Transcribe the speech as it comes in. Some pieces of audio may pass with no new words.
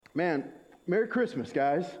Man, Merry Christmas,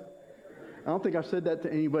 guys. I don't think I've said that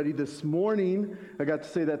to anybody this morning. I got to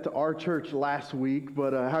say that to our church last week,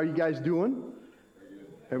 but how are you guys doing?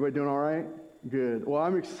 Everybody doing all right? Good. Well,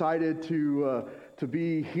 I'm excited to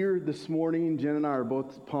be here this morning. Jen and I are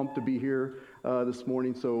both pumped to be here this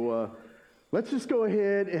morning, so let's just go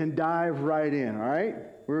ahead and dive right in, all right?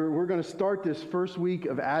 We're going to start this first week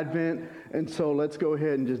of Advent, and so let's go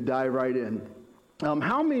ahead and just dive right in.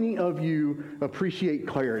 How many of you appreciate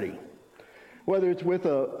clarity? Whether it's with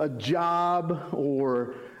a job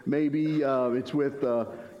or maybe it's with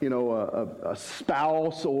a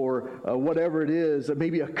spouse or whatever it is,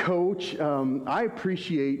 maybe a coach. I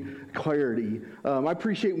appreciate clarity. I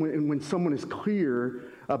appreciate when someone is clear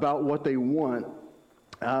about what they want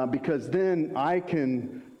because then I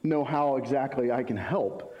can know how exactly I can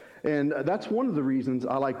help. And that's one of the reasons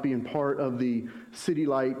I like being part of the City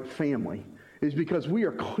Light family. Is because we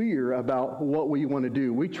are clear about what we want to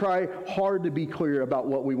do. We try hard to be clear about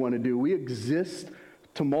what we want to do. We exist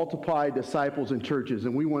to multiply disciples and churches,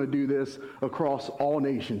 and we want to do this across all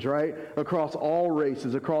nations, right? Across all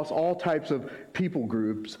races, across all types of people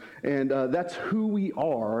groups, and that's who we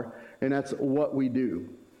are, and that's what we do.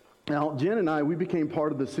 Now, Jen and I, we became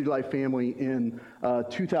part of the City Light family in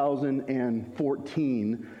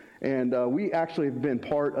 2014, and we actually have been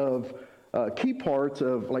part of key parts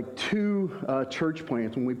of like two church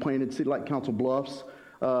plants when we planted City Light Council Bluffs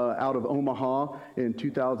out of Omaha in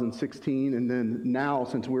 2016, and then now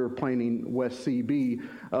since we're planting West CB,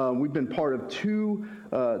 we've been part of two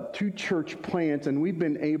church plants, and we've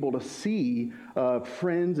been able to see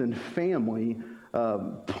friends and family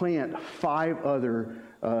plant 5 other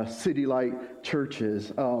City Light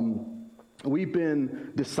churches. We've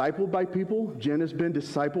been discipled by people. Jen has been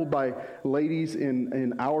discipled by ladies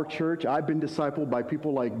in our church. I've been discipled by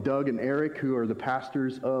people like Doug and Eric, who are the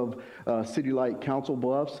pastors of City Light Council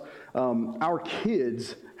Bluffs. Our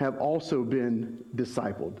kids have also been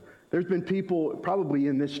discipled. There's been people probably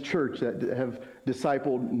in this church that have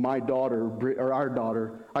discipled my daughter, or our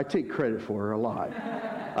daughter. I take credit for her a lot.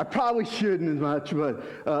 I probably shouldn't as much, but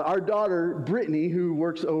our daughter, Brittany, who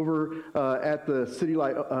works over at the City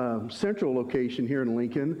Light Central location here in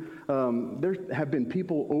Lincoln, there have been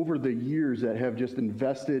people over the years that have just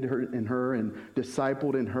invested in her and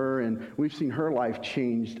discipled in her, and we've seen her life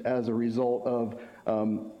changed as a result of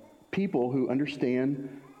people who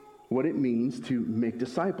understand what it means to make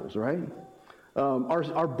disciples, right?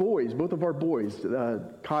 Our boys, both of our boys,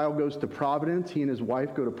 Kyle goes to Providence. He and his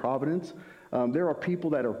wife go to Providence. There are people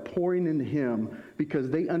that are pouring into him because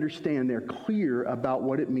they understand, they're clear about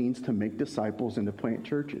what it means to make disciples and to plant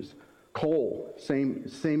churches. Cole,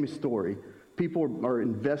 same story. People are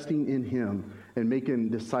investing in him and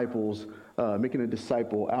making disciples, making a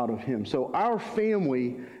disciple out of him. So our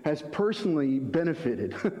family has personally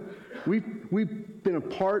benefited. We've been a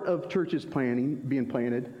part of churches being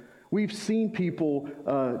planted. We've seen people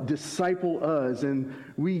disciple us, and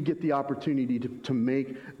we get the opportunity to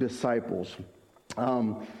make disciples.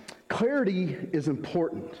 Clarity is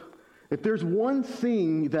important. If there's one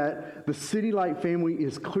thing that the City Light family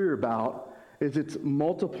is clear about, is it's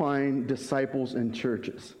multiplying disciples and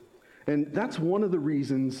churches. And that's one of the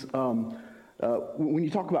reasons, when you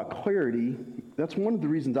talk about clarity, that's one of the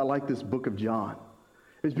reasons I like this book of John.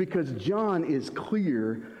 Is because John is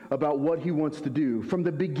clear about what he wants to do. From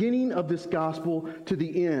the beginning of this gospel to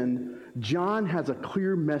the end, John has a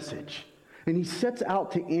clear message. And he sets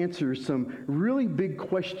out to answer some really big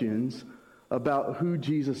questions about who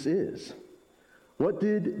Jesus is. What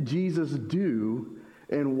did Jesus do,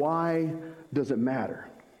 and why does it matter?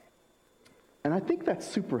 And I think that's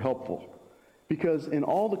super helpful, because in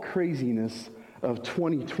all the craziness of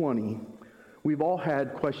 2020, we've all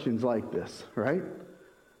had questions like this, right?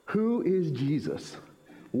 Who is Jesus?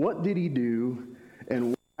 What did he do?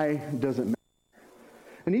 And why does it matter?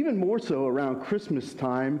 And even more so around Christmas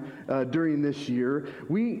time during this year,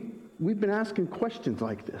 we've been asking questions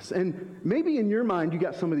like this. And maybe in your mind, you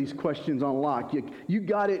got some of these questions on lock. You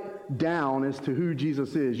got it down as to who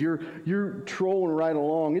Jesus is. You're trolling right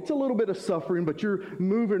along. It's a little bit of suffering, but you're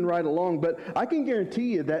moving right along. But I can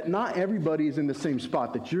guarantee you that not everybody is in the same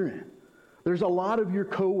spot that you're in. There's a lot of your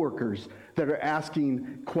coworkers that are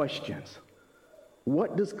asking questions.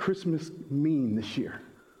 What does Christmas mean this year?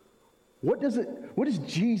 What does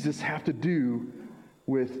Jesus have to do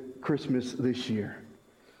with Christmas this year?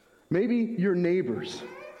 Maybe your neighbors.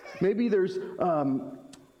 Maybe there's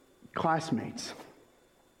classmates,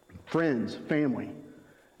 friends, family.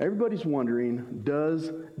 Everybody's wondering, does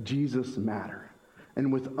Jesus matter?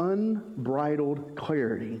 And with unbridled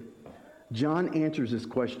clarity, John answers this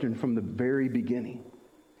question from the very beginning.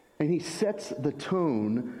 and he sets the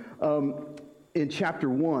tone in chapter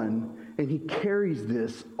 1, and he carries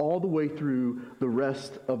this all the way through the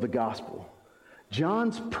rest of the gospel.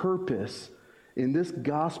 John's purpose in this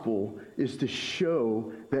gospel is to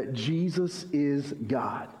show that Jesus is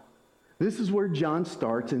God. This is where John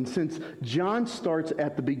starts, and since John starts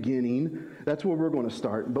at the beginning, that's where we're going to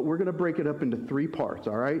start, but we're going to break it up into 3 parts,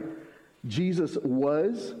 all right? Jesus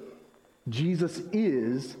was, Jesus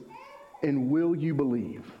is, and will you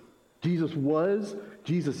believe? Jesus was,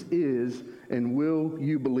 Jesus is, and will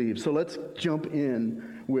you believe? So let's jump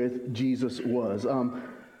in with Jesus was.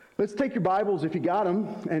 Let's take your Bibles, if you got them,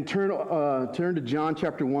 and turn to John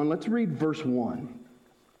chapter 1. Let's read verse 1.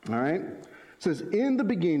 All right? It says, "In the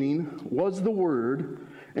beginning was the Word,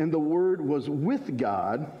 and the Word was with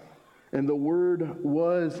God, and the Word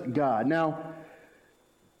was God." Now,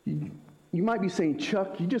 you might be saying,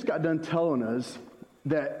 Chuck, you just got done telling us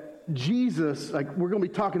that Jesus, like we're going to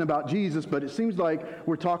be talking about Jesus, but it seems like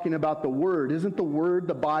we're talking about the Word. Isn't the Word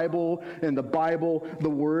the Bible, and the Bible the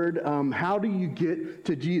Word? How do you get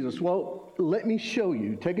to Jesus? Well, let me show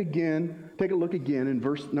you. Take a look again in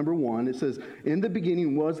verse number 1. It says, "In the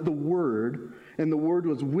beginning was the Word, and the Word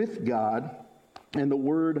was with God, and the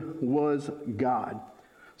Word was God."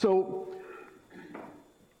 So,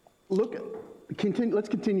 let's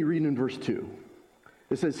continue reading in verse 2.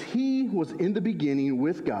 It says, "He was in the beginning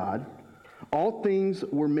with God. All things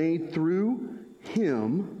were made through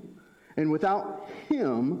him, and without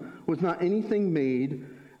him was not anything made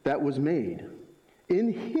that was made.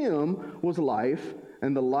 In him was life,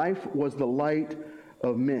 and the life was the light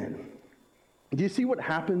of men." Do you see what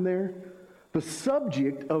happened there? The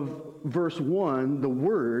subject of verse 1, the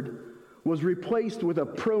Word, was replaced with a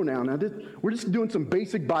pronoun. Now, we're just doing some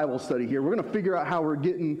basic Bible study here. We're going to figure out how we're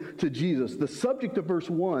getting to Jesus. The subject of verse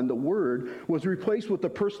 1, the Word, was replaced with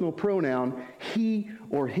the personal pronoun he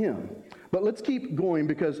or him. But let's keep going,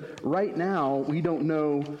 because right now we don't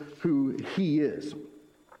know who he is.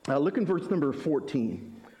 Look in verse number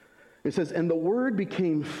 14. It says, "And the Word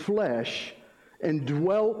became flesh and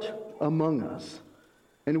dwelt among us.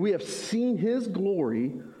 And we have seen his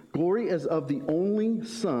glory as of the only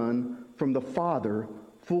Son from the Father,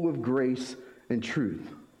 full of grace and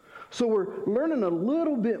truth." So we're learning a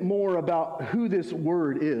little bit more about who this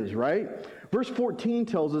Word is, right? Verse 14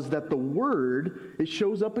 tells us that the Word, it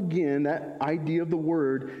shows up again, that idea of the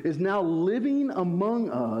Word, is now living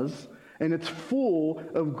among us, and it's full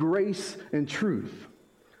of grace and truth.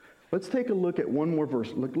 Let's take a look at one more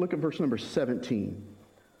verse. Look at verse number 17.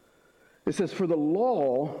 It says, "For the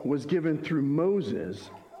law was given through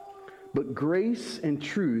Moses, but grace and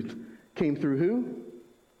truth came through"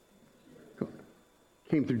 who?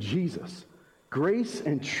 Came through Jesus. Grace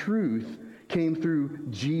and truth came through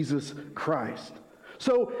Jesus Christ.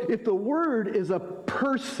 So if the Word is a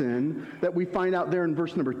person that we find out there in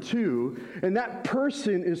verse number 2, and that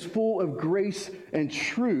person is full of grace and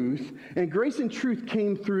truth, and grace and truth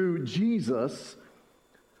came through Jesus,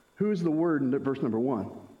 who is the Word in verse number 1?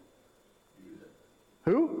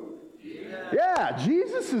 Who? Yeah,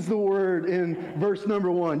 Jesus is the Word in verse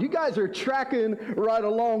number 1. You guys are tracking right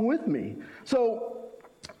along with me. So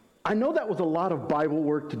I know that was a lot of Bible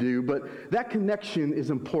work to do, but that connection is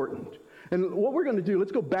important. And what we're going to do,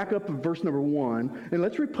 let's go back up to verse number 1, and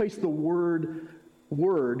let's replace the word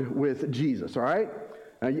with Jesus, all right?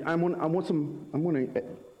 I want to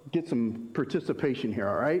get some participation here,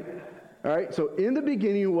 all right? All right, so in the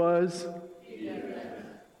beginning was Jesus.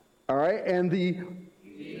 All right, and the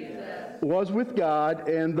Jesus was with God,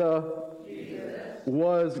 and the Jesus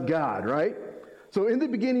was God, right? So in the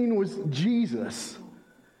beginning was Jesus,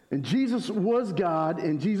 and Jesus was God,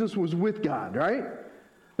 and Jesus was with God, right?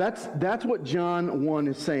 That's what John 1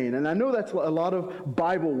 is saying. And I know that's a lot of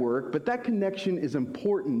Bible work, but that connection is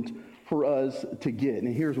important for us to get,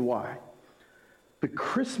 and here's why. The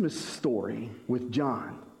Christmas story with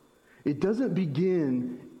John, it doesn't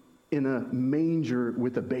begin in a manger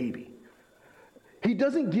with a baby. He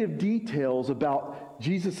doesn't give details about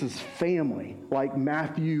Jesus' family like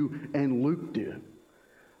Matthew and Luke do.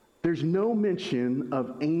 There's no mention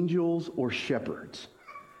of angels or shepherds.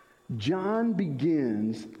 John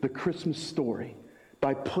begins the Christmas story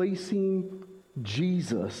by placing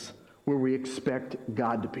Jesus where we expect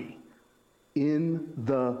God to be, in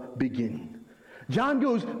the beginning. John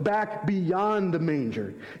goes back beyond the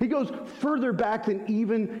manger. He goes further back than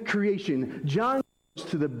even creation. John goes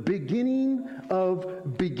to the beginning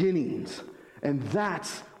of beginnings. And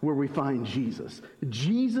that's where we find Jesus.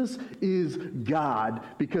 Jesus is God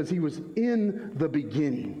because he was in the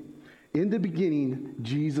beginning. In the beginning,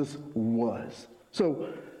 Jesus was.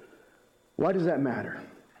 So, why does that matter?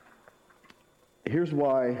 Here's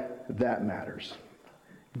why that matters.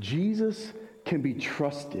 Jesus can be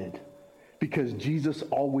trusted because Jesus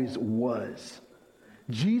always was.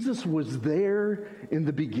 Jesus was there in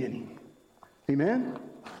the beginning. Amen?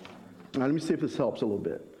 Now, let me see if this helps a little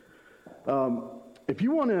bit. If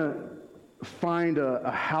you want to find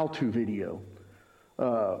a how-to video,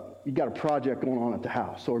 you got a project going on at the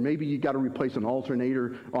house, or maybe you got to replace an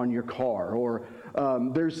alternator on your car, or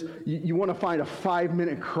you want to find a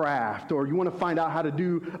 5-minute craft, or you want to find out how to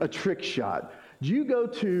do a trick shot. Do you go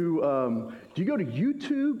to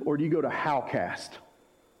YouTube or do you go to Howcast?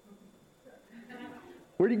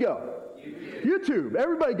 Where do you go? YouTube.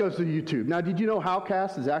 Everybody goes to YouTube. Now, did you know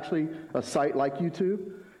Howcast is actually a site like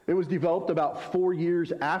YouTube? It was developed about 4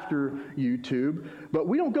 years after YouTube, but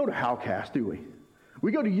we don't go to Howcast, do we?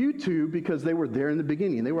 We go to YouTube because they were there in the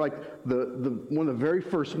beginning. They were like one of the very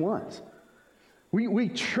first ones. We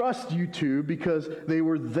trust YouTube because they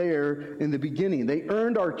were there in the beginning. They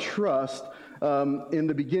earned our trust in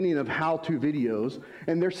the beginning of how-to videos,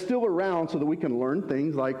 and they're still around so that we can learn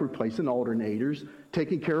things like replacing alternators,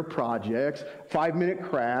 taking care of projects, 5-minute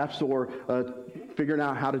crafts, or figuring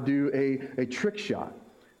out how to do a trick shot.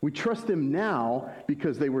 We trust them now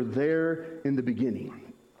because they were there in the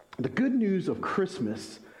beginning. The good news of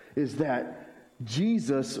Christmas is that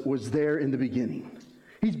Jesus was there in the beginning.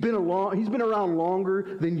 He's been around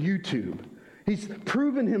longer than YouTube. He's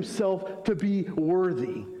proven himself to be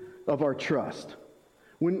worthy of our trust.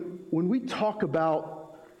 When we talk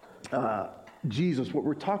about Jesus, what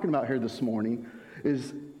we're talking about here this morning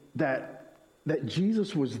is that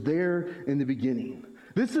Jesus was there in the beginning.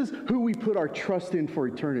 This is who we put our trust in for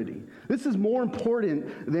eternity. This is more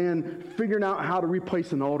important than figuring out how to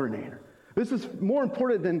replace an alternator. This is more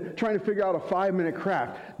important than trying to figure out a 5-minute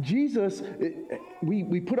craft. Jesus,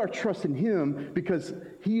 we put our trust in him because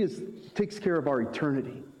he takes care of our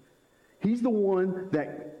eternity. He's the one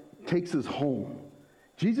that takes us home.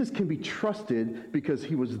 Jesus can be trusted because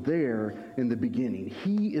he was there in the beginning.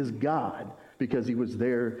 He is God because he was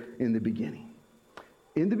there in the beginning.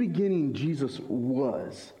 In the beginning, Jesus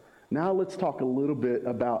was. Now let's talk a little bit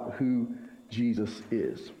about who Jesus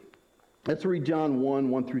is. Let's read John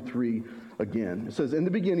 1:1-3 again. It says, "In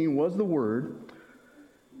the beginning was the Word,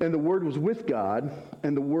 and the Word was with God,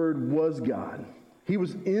 and the Word was God. He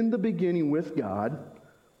was in the beginning with God.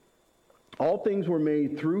 All things were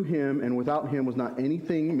made through him, and without him was not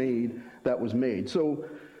anything made that was made." So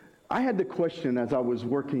I had the question as I was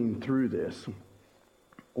working through this.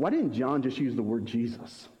 Why didn't John just use the word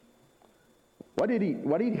Jesus? Why did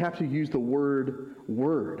he have to use the word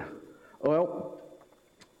Word? Well,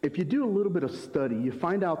 if you do a little bit of study, you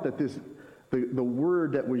find out that the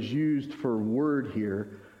word that was used for word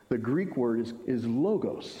here, the Greek word is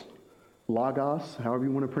logos. Logos, however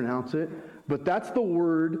you want to pronounce it. But that's the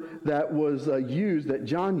word that was used, that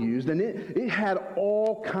John used, and it had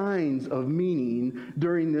all kinds of meaning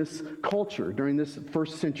during this culture, during this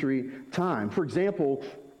first century time. For example,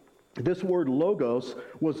 this word logos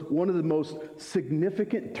was one of the most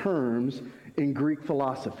significant terms in Greek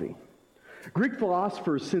philosophy. Greek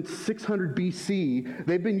philosophers since 600 BC,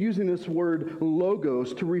 they've been using this word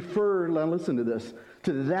logos to refer, now listen to this,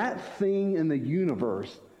 to that thing in the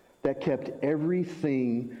universe that kept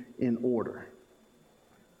everything in order.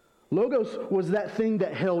 Logos was that thing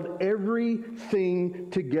that held everything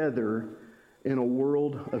together in a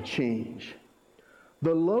world of change.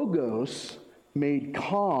 The Logos made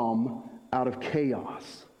calm out of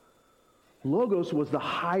chaos. Logos was the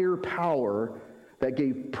higher power that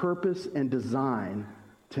gave purpose and design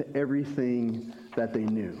to everything that they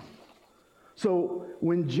knew. So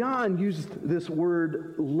when John used this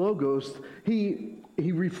word logos, he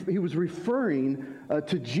was referring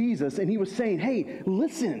to Jesus, and he was saying, hey,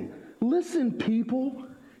 listen, people.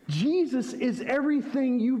 Jesus is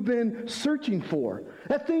everything you've been searching for.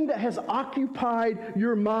 That thing that has occupied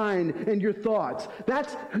your mind and your thoughts.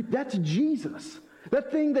 That's Jesus.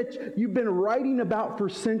 That thing that you've been writing about for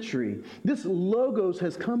centuries. This logos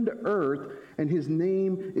has come to earth, and his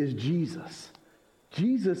name is Jesus.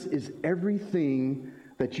 Jesus is everything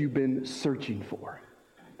that you've been searching for.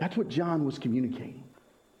 That's what John was communicating.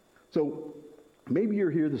 So maybe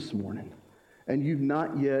you're here this morning and you've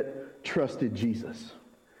not yet trusted Jesus.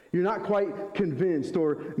 You're not quite convinced,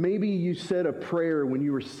 or maybe you said a prayer when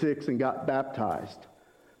you were 6 and got baptized,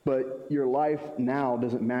 but your life now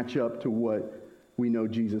doesn't match up to what we know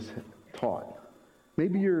Jesus taught.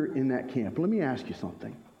 Maybe you're in that camp. Let me ask you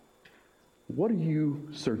something. What are you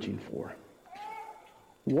searching for?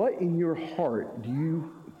 What in your heart do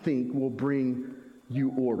you think will bring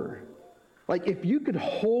you order? Like, if you could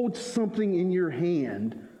hold something in your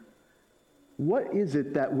hand, what is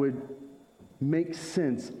it that would make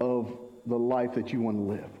sense of the life that you want to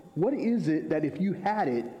live? What is it that if you had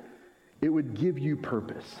it, it would give you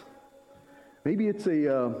purpose? Maybe it's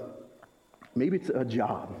a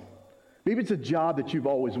job. Maybe it's a job that you've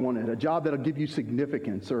always wanted, a job that'll give you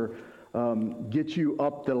significance or get you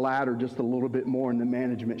up the ladder just a little bit more in the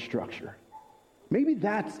management structure. Maybe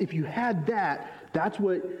if you had that, that's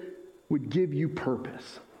what would give you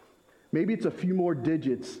purpose. Maybe it's a few more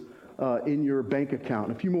digits in your bank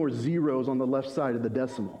account, a few more zeros on the left side of the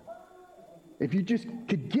decimal. If you just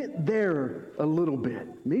could get there a little bit,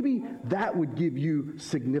 maybe that would give you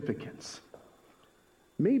significance.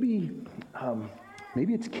 Maybe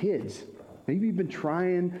it's kids. Maybe you've been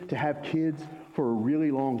trying to have kids for a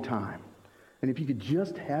really long time. And if you could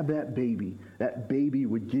just have that baby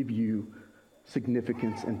would give you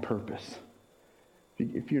significance and purpose.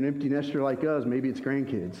 If you're an empty nester like us, maybe it's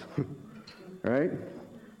grandkids, right?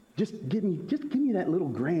 Just give me that little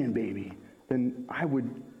grandbaby, then I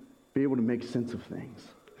would be able to make sense of things.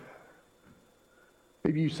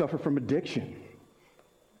 Maybe you suffer from addiction,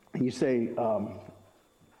 and you say,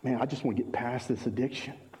 man, I just want to get past this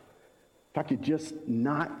addiction. If I could just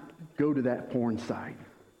not go to that porn site.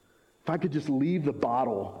 If I could just leave the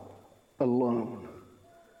bottle alone.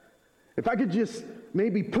 If I could just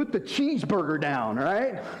maybe put the cheeseburger down,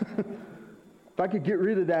 right? If I could get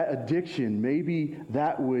rid of that addiction, maybe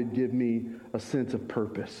that would give me a sense of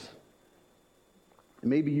purpose.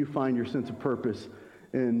 Maybe you find your sense of purpose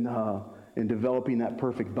in developing that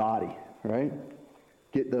perfect body, right?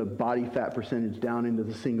 Get the body fat percentage down into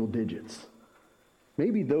the single digits.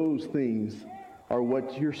 Maybe those things are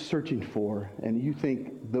what you're searching for, and you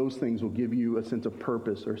think those things will give you a sense of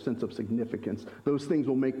purpose or a sense of significance. Those things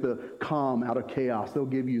will make the calm out of chaos. They'll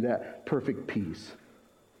give you that perfect peace.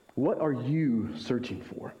 What are you searching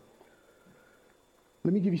for?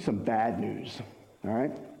 Let me give you some bad news, all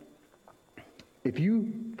right? If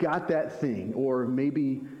you got that thing, or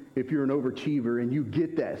maybe if you're an overachiever and you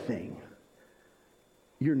get that thing,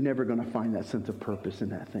 you're never going to find that sense of purpose in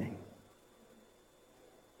that thing.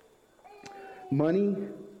 Money,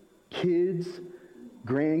 kids,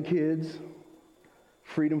 grandkids,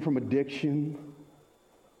 freedom from addiction,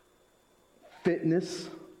 fitness,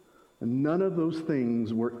 none of those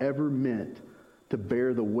things were ever meant to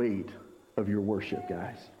bear the weight of your worship,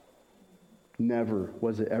 guys. Never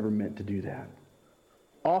was it ever meant to do that.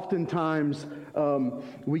 Oftentimes,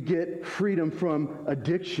 we get freedom from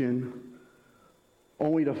addiction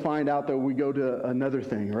only to find out that we go to another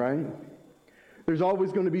thing, right? There's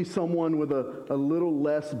always going to be someone with a little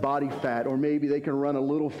less body fat, or maybe they can run a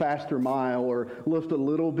little faster mile, or lift a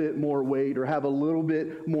little bit more weight, or have a little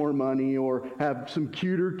bit more money, or have some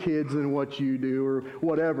cuter kids than what you do, or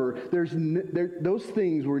whatever. Those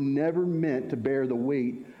things were never meant to bear the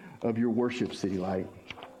weight of your worship, City Light.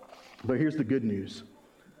 But here's the good news.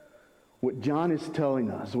 What John is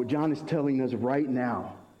telling us right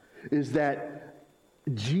now, is that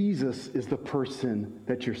Jesus is the person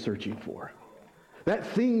that you're searching for. That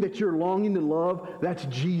thing that you're longing to love, that's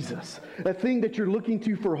Jesus. That thing that you're looking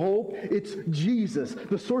to for hope, it's Jesus.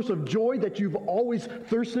 The source of joy that you've always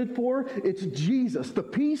thirsted for, it's Jesus. The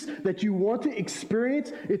peace that you want to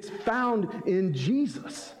experience, it's found in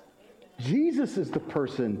Jesus. Jesus is the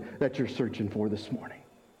person that you're searching for this morning.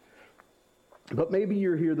 But maybe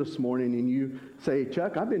you're here this morning and you say,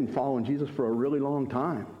 Chuck, I've been following Jesus for a really long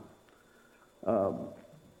time.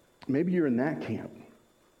 Maybe you're in that camp.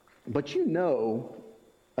 But you know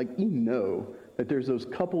that there's those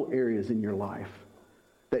couple areas in your life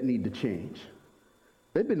that need to change.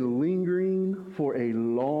 They've been lingering for a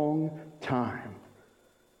long time.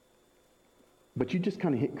 But you just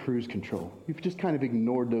kind of hit cruise control. You've just kind of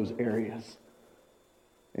ignored those areas.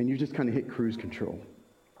 And you just kind of hit cruise control.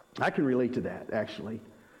 I can relate to that, actually.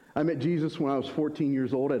 I met Jesus when I was 14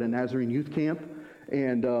 years old at a Nazarene youth camp.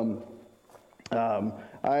 And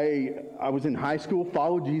I was in high school,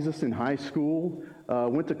 followed Jesus in high school,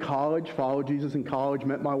 went to college, followed Jesus in college,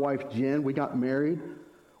 met my wife Jen. We got married.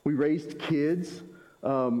 We raised kids.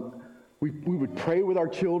 We would pray with our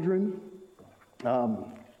children.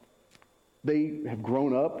 They have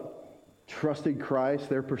grown up, trusted Christ.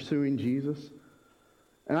 They're pursuing Jesus.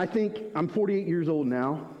 And I think I'm 48 years old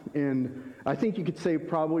now, and I think you could say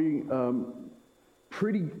probably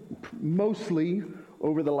mostly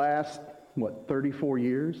over the last 34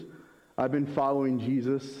 years, I've been following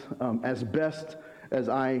Jesus as best as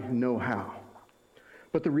I know how.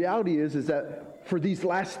 But the reality is that for these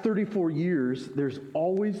last 34 years, there's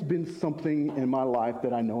always been something in my life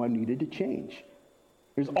that I know I needed to change.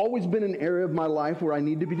 There's always been an area of my life where I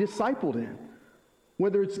need to be discipled in.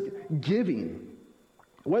 Whether it's giving,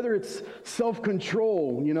 Whether it's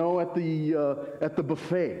self-control, at the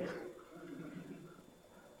buffet.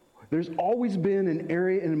 There's always been an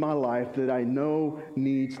area in my life that I know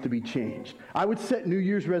needs to be changed. I would set New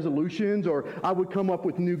Year's resolutions or I would come up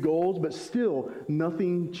with new goals, but still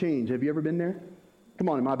nothing changed. Have you ever been there? Come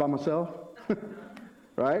on, am I by myself?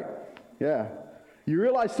 Right? Yeah. You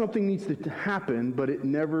realize something needs to happen, but it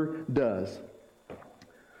never does.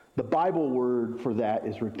 The Bible word for that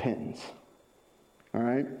is repentance. All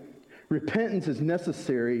right? Repentance is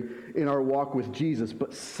necessary in our walk with Jesus,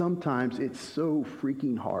 but sometimes it's so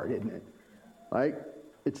freaking hard, isn't it? Like,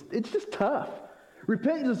 it's just tough.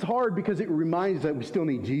 Repentance is hard because it reminds us that we still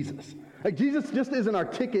need Jesus. Like, Jesus just isn't our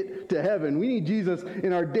ticket to heaven. We need Jesus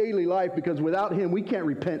in our daily life because without him, we can't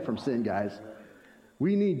repent from sin, guys.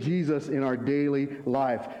 We need Jesus in our daily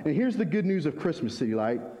life. And here's the good news of Christmas, City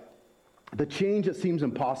Light. The change that seems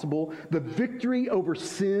impossible, the victory over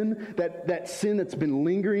sin, that sin that's been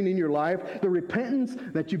lingering in your life, the repentance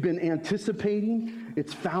that you've been anticipating,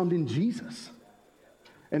 it's found in Jesus.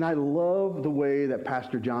 And I love the way that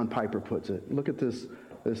Pastor John Piper puts it. Look at this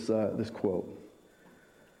quote.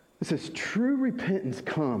 It says, true repentance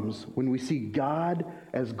comes when we see God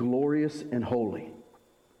as glorious and holy.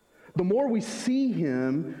 The more we see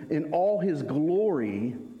him in all his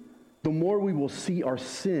glory, the more we will see our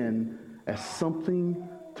sin as something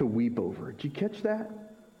to weep over. Did you catch that?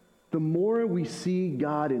 The more we see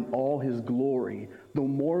God in all his glory, the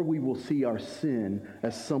more we will see our sin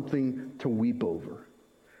as something to weep over.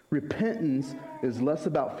 Repentance is less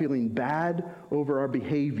about feeling bad over our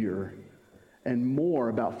behavior and more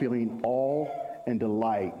about feeling awe and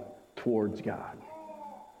delight towards God.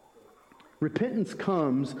 Repentance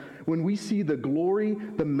comes when we see the glory,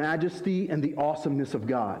 the majesty, and the awesomeness of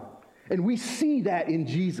God. And we see that in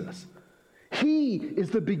Jesus. He is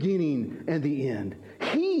the beginning and the end.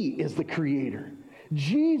 He is the creator.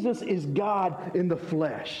 Jesus is God in the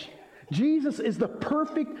flesh. Jesus is the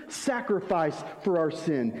perfect sacrifice for our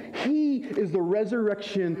sin. He is the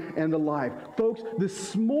resurrection and the life. Folks,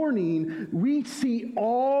 this morning we see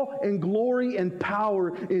awe and glory and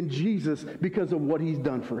power in Jesus because of what he's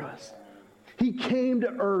done for us. He came to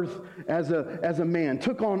earth as a man,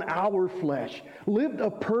 took on our flesh, lived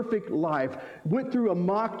a perfect life, went through a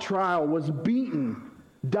mock trial, was beaten,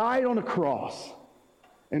 died on a cross,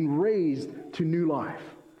 and raised to new life.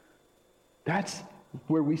 That's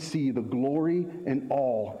where we see the glory and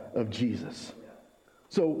awe of Jesus.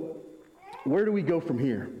 So, where do we go from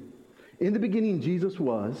here? In the beginning, Jesus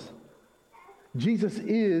was. Jesus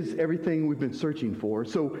is everything we've been searching for.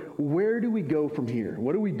 So, where do we go from here?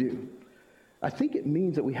 What do we do? I think it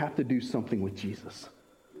means that we have to do something with Jesus.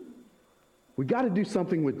 We got to do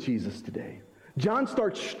something with Jesus today. John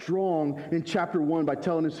starts strong in chapter 1 by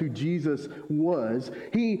telling us who Jesus was.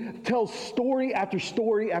 He tells story after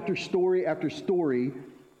story after story after story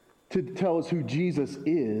to tell us who Jesus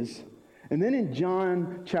is. And then in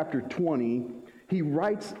John chapter 20, he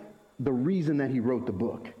writes the reason that he wrote the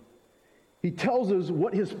book. He tells us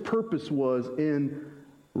what his purpose was in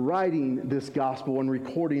writing this gospel and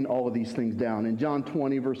recording all of these things down. In John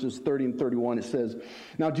 20, verses 30 and 31, it says,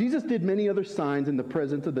 now Jesus did many other signs in the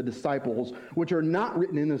presence of the disciples, which are not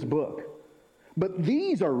written in this book. But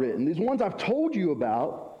these are written, these ones I've told you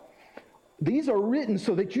about, these are written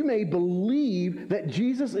so that you may believe that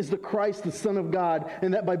Jesus is the Christ, the Son of God,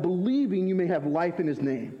 and that by believing you may have life in his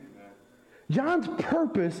name. John's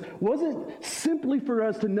purpose wasn't simply for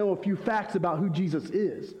us to know a few facts about who Jesus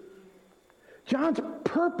is. John's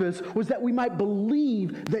purpose was that we might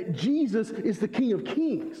believe that Jesus is the King of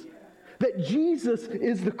Kings, that Jesus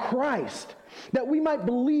is the Christ, that we might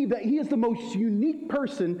believe that he is the most unique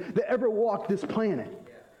person that ever walked this planet.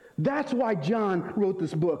 That's why John wrote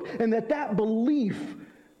this book, and that belief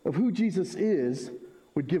of who Jesus is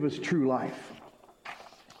would give us true life.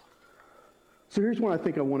 So here's what I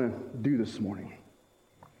think I want to do this morning.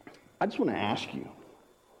 I just want to ask you,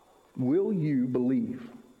 will you believe?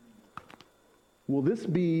 Will this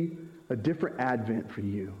be a different Advent for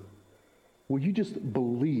you? Will you just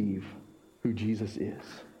believe who Jesus is?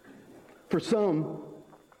 For some,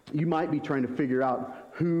 you might be trying to figure out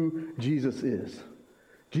who Jesus is.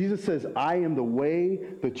 Jesus says, I am the way,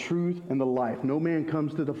 the truth, and the life. No man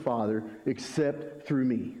comes to the Father except through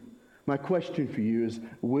me. My question for you is,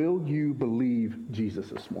 will you believe Jesus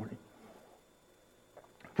this morning?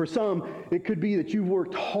 For some, it could be that you've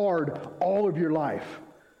worked hard all of your life.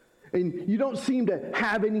 And you don't seem to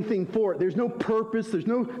have anything for it. There's no purpose. There's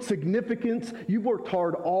no significance. You've worked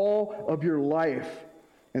hard all of your life,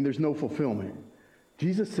 and there's no fulfillment.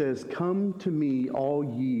 Jesus says, come to me, all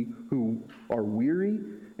ye who are weary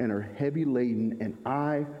and are heavy laden, and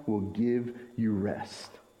I will give you rest.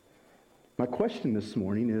 My question this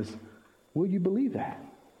morning is, will you believe that?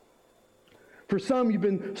 For some, you've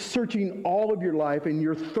been searching all of your life and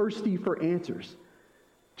you're thirsty for answers.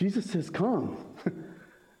 Jesus says, come.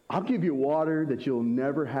 I'll give you water that you'll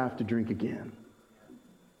never have to drink again.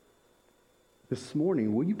 This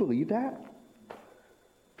morning, will you believe that?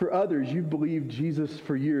 For others, you've believed Jesus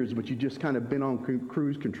for years, but you've just kind of been on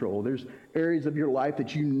cruise control. There's areas of your life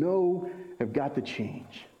that you know have got to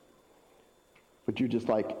change. But you're just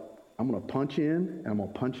like, I'm going to punch in and I'm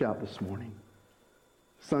going to punch out this morning.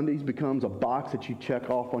 Sundays becomes a box that you check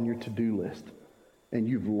off on your to-do list. And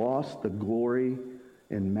you've lost the glory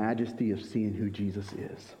and majesty of seeing who Jesus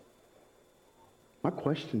is. My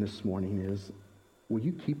question this morning is, will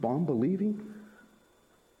you keep on believing?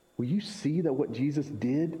 Will you see that what Jesus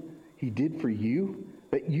did, he did for you?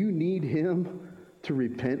 That you need him to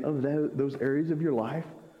repent of those areas of your life?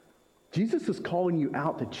 Jesus is calling you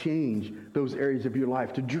out to change those areas of your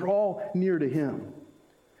life, to draw near to him.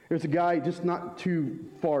 There's a guy just not too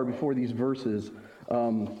far before these verses,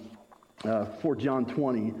 4 John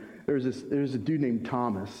 20. There's a dude named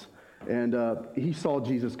Thomas, and he saw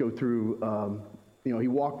Jesus go through, he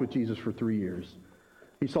walked with Jesus for 3 years.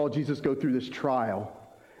 He saw Jesus go through this trial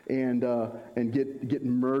and get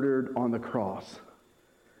murdered on the cross.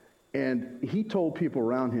 And he told people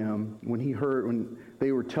around him when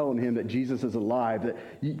they were telling him that Jesus is alive, that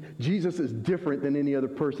Jesus is different than any other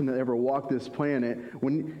person that ever walked this planet.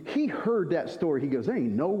 When he heard that story, he goes, there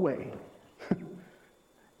ain't no way.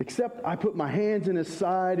 Except I put my hands in his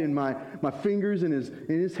side and my fingers in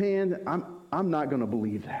his hand, I'm not going to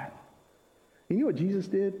believe that. And you know what Jesus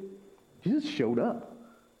did? Jesus showed up.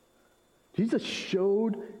 Jesus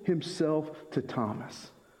showed himself to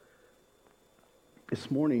Thomas. This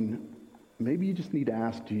morning, maybe you just need to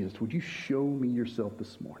ask Jesus, would you show me yourself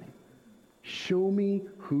this morning? Show me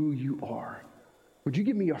who you are. Would you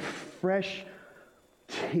give me a fresh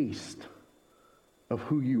taste of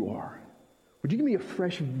who you are? Would you give me a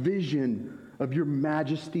fresh vision of your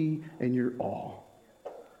majesty and your awe?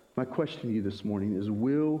 My question to you this morning is,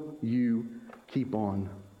 will you keep on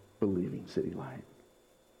believing, City Light?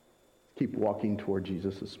 Keep walking toward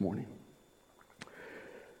Jesus this morning.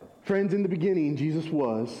 Friends, in the beginning, Jesus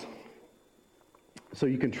was, so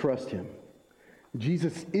you can trust him.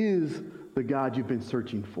 Jesus is the God you've been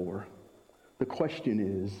searching for. The question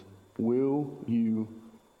is, will you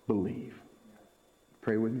believe?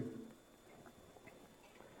 Pray with me.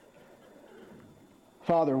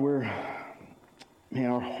 Father,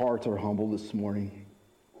 our hearts are humble this morning.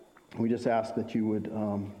 We just ask that you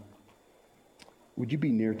would you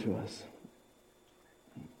be near to us?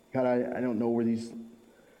 God, I don't know where these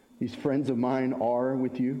friends of mine are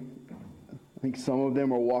with you. I think some of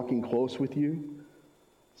them are walking close with you.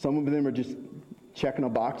 Some of them are just checking a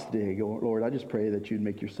box today. Lord, I just pray that you'd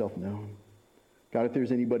make yourself known. God, if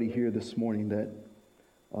there's anybody here this morning that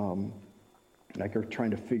are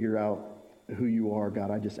trying to figure out who you are,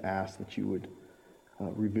 God, I just ask that you would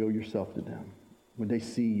reveal yourself to them. Would they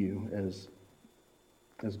see you as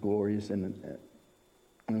glorious and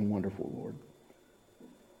wonderful, Lord?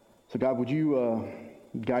 So God, would you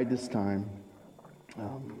guide this time?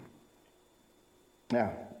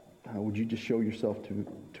 Would you just show yourself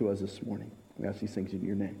to us this morning? We ask these things in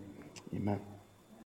your name. Amen.